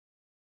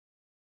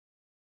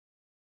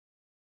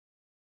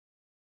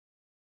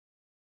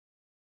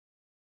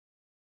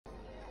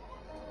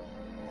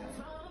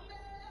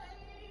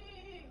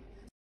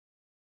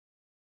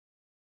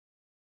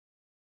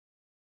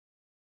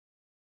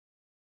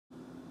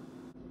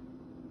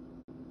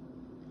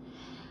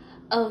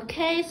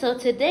Okay, so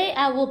today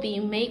I will be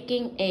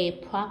making a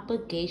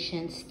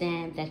propagation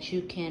stand that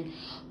you can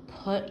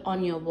put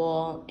on your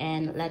wall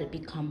and let it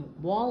become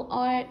wall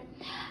art.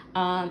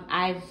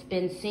 I've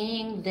been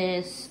seeing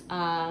this,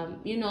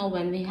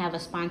 when we have a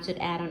sponsored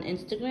ad on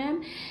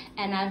Instagram,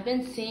 and I've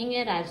been seeing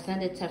it. I've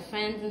sent it to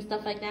friends and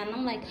stuff like that, and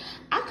I'm like,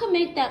 I could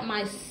make that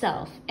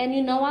myself. And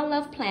I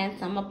love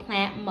plants. I'm a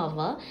plant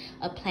mother,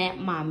 a plant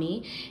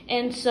mommy,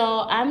 and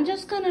so I'm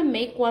just gonna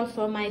make one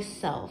for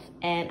myself.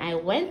 And I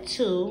went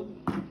to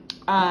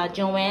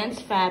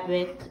Joann's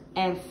Fabric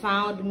and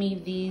found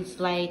me these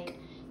like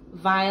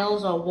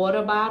vials or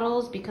water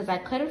bottles because I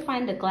couldn't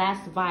find the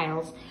glass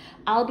vials.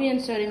 I'll be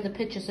inserting the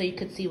picture so you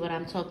could see what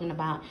I'm talking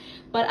about.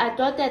 But I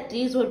thought that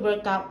these would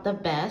work out the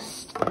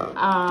best.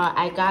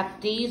 I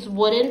got these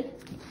wooden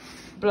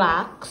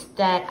blocks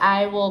that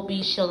I will be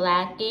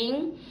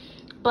shellacking.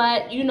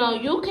 But you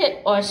could,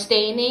 or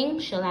staining,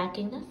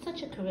 shellacking, that's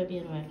such a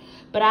Caribbean word.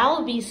 But I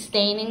will be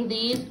staining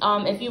these.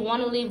 If you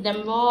want to leave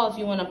them raw, if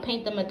you want to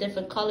paint them a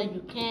different color,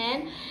 you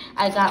can.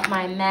 I got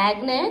my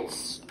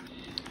magnets.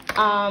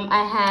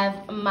 I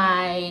have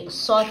my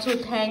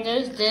sawtooth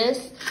hangers.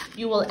 This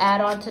you will add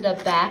on to the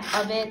back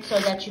of it so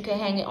that you can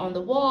hang it on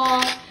the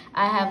wall.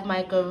 I have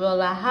my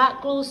Gorilla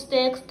hot glue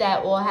sticks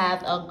that will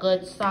have a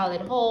good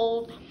solid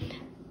hold,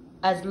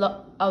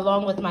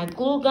 along with my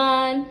glue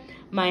gun,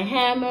 my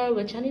hammer,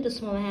 which I need a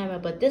smaller hammer,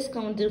 but this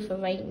gonna do for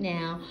right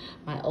now,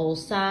 my old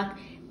sock,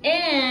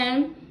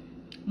 and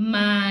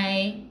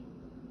my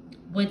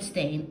wood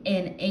stain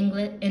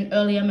in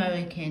early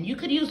American. You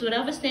could use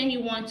whatever stain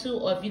you want to,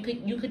 or if you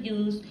could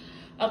use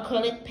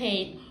acrylic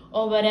paint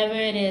or whatever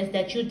it is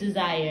that you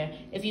desire.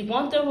 If you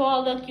want the raw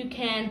look, you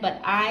can, but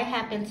I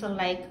happen to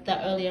like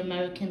the early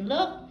American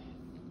look,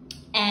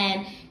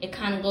 and it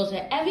kind of goes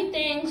with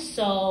everything.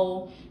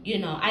 So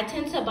I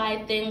tend to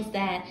buy things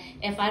that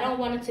if I don't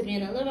want it to be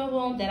in the living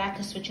room, that I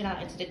could switch it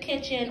out into the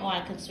kitchen, or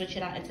I could switch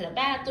it out into the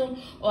bathroom,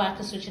 or I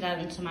could switch it out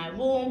into my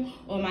room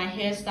or my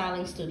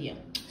hairstyling studio.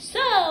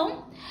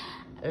 So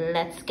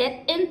let's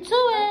get into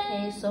it.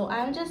 Okay, so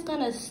I'm just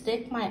gonna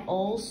stick my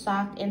old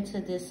sock into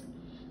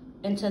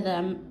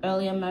the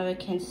early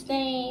American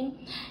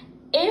stain.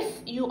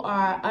 If you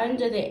are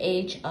under the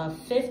age of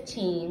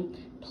 15,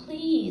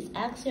 please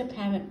ask your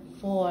parent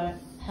for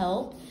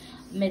help.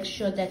 Make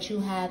sure that you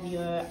have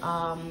your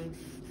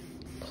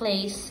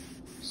place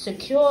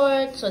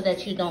secured so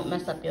that you don't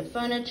mess up your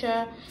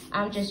furniture.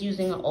 I'm just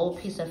using an old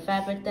piece of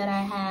fabric that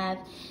I have,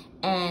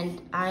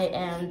 and I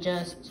am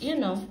just,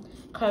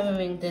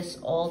 covering this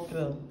all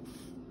through.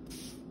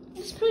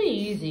 It's pretty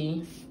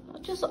easy,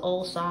 just an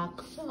old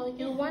sock. So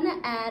you want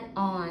to add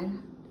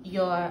on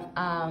your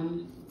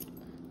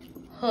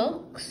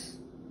hooks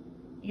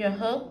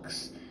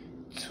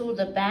to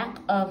the back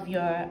of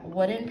your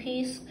wooden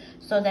piece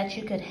so that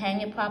you could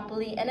hang it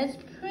properly, and it's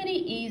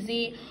pretty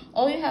easy.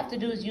 All you have to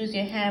do is use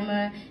your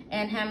hammer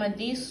and hammer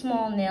these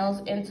small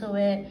nails into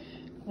it,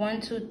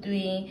 1, 2,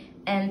 3,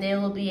 and they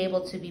will be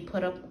able to be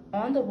put up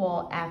on the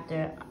wall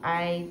after.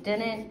 I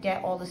didn't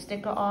get all the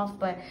sticker off,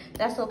 but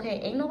that's okay.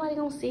 Ain't nobody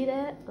gonna see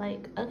that,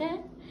 okay?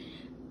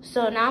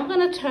 So now I'm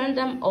gonna turn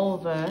them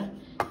over.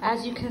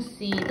 As you can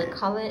see, the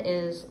color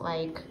is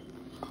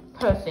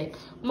perfect.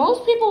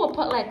 Most people will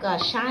put a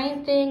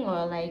shine thing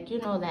or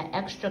that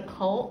extra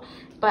coat,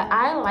 but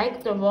I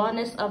like the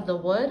rawness of the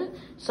wood,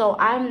 so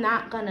I'm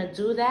not gonna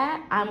do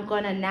that. I'm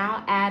gonna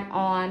now add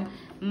on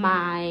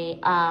my,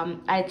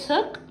 I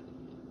took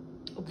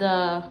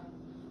the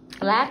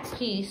black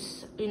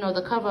piece,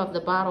 the cover of the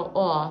bottle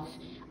off.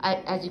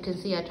 As you can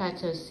see, I tried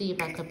to see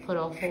if I could put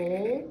a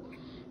hole,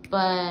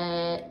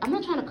 but I'm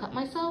not trying to cut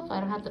myself. I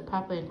don't have the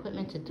proper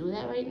equipment to do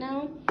that right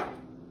now.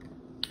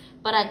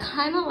 But I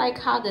kind of like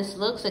how this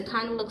looks. It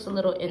kind of looks a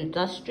little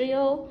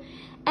industrial.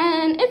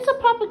 And it's a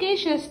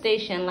propagation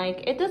station.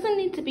 It doesn't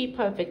need to be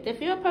perfect.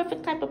 If you're a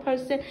perfect type of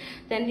person,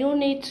 then you'll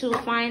need to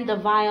find the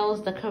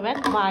vials, the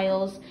correct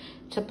vials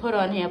to put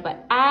on here.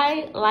 But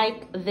I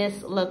like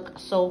this look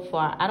so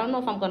far. I don't know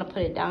if I'm going to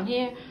put it down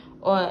here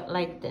or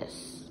like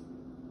this.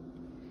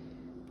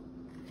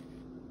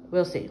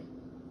 We'll see.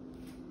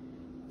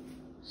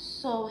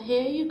 So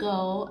here you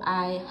go.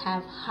 I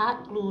have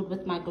hot glued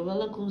with my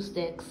Gorilla Glue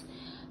sticks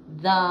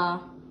the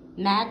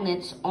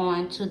magnets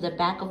onto the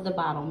back of the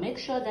bottle. Make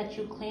sure that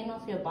you clean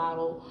off your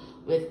bottle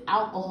with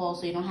alcohol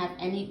so you don't have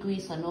any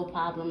grease or no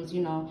problems,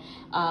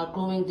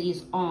 gluing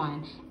these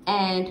on.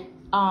 And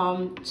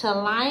to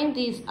line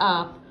these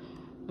up,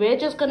 we're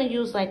just gonna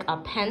use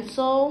a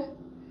pencil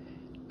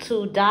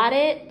to dot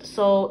it,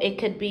 so it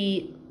could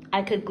be,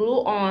 I could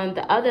glue on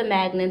the other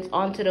magnets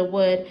onto the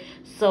wood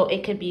so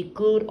it could be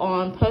glued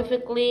on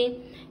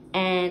perfectly.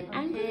 And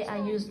okay, I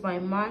used my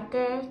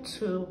marker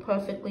to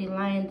perfectly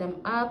line them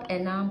up,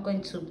 and now I'm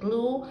going to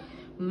glue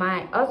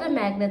my other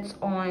magnets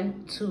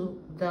on to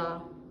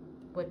the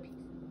wood piece.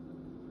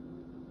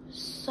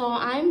 So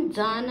I'm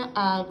done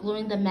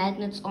gluing the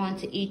magnets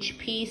onto each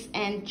piece,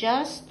 and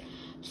just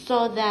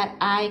so that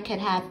I can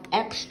have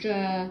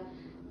extra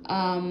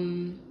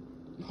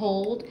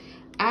hold,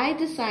 I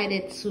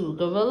decided to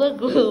Gorilla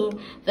Glue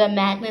the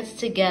magnets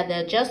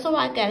together just so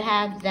I could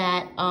have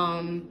that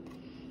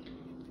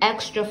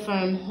extra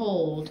firm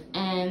hold.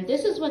 And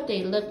this is what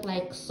they look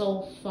like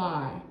so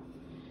far.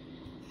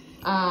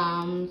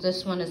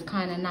 This one is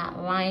kind of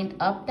not lined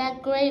up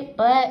that great,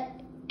 but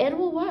it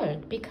will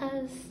work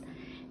because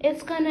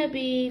it's gonna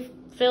be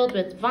filled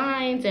with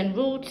vines and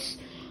roots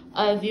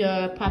of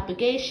your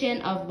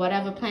propagation of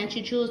whatever plant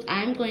you choose.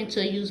 I'm going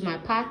to use my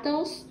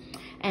pothos,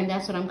 and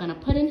that's what I'm gonna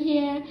put in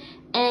here.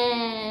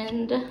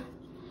 And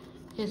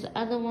here's the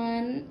other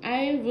one.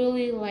 I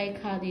really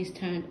like how these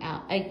turned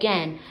out.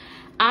 Again,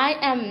 I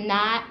am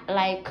not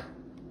like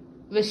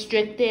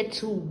restricted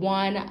to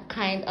one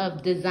kind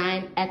of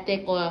design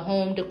ethic or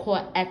home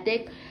decor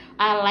ethic.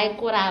 I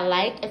like what I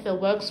like. If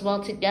it works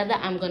well together,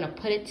 I'm gonna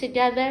put it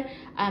together.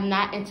 I'm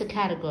not into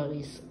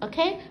categories,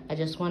 okay? I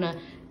just wanna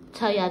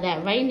tell y'all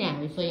that right now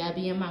before y'all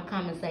be in my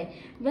comments like,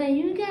 but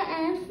you got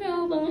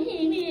Afro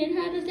Bohemian,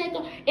 how does that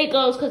go? It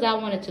goes because I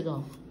want it to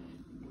go.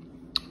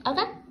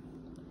 Okay?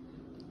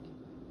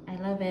 I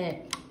love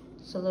it.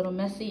 It's a little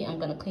messy. I'm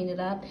gonna clean it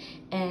up,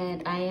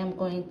 and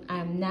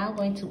I'm now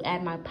going to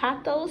add my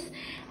pothos,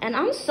 and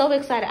I'm so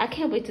excited. I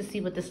can't wait to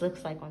see what this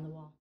looks like on the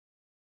wall.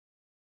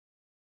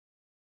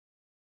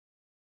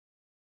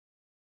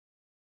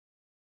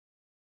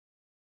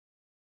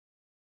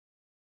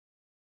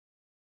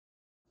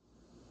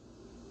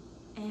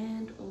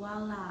 And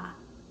voila.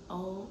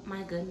 Oh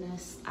my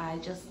goodness, I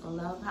just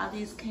love how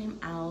these came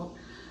out.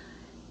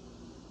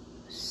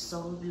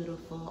 So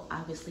beautiful.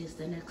 Obviously it's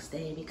the next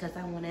day because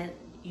I wanted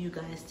you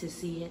guys to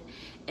see it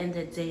in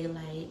the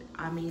daylight.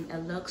 I mean,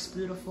 it looks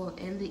beautiful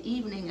in the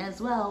evening as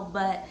well,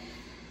 but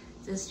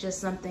there's just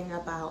something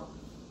about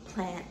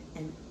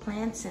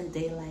plants and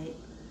daylight.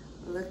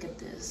 Look at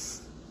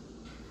this.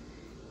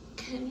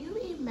 Can you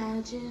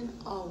imagine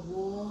a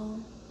wall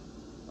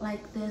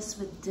like this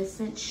with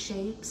different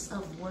shapes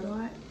of wood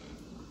art?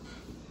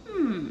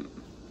 My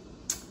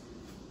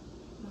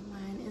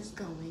mind is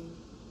going.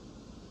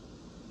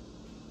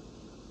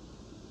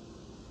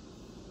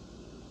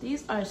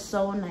 These are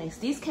so nice.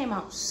 These came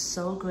out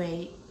so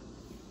great.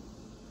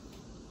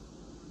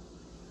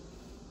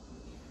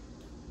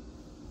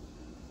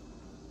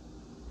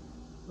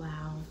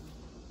 Wow.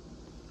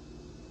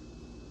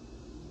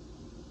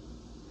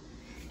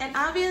 And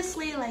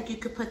obviously, like, you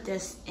could put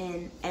this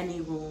in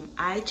any room.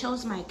 I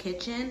chose my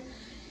kitchen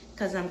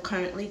because I'm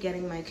currently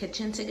getting my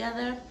kitchen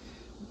together.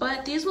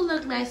 But these will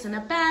look nice in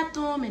a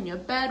bathroom, in your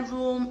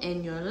bedroom,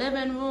 in your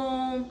living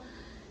room,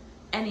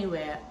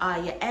 anywhere.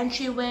 Your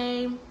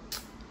entryway.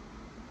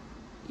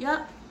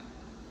 Yup.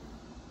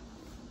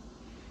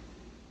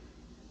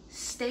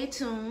 Stay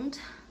tuned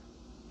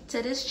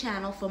to this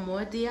channel for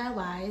more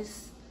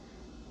DIYs.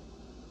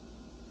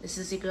 This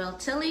is your girl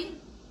Tilly,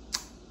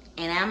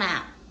 and I'm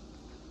out.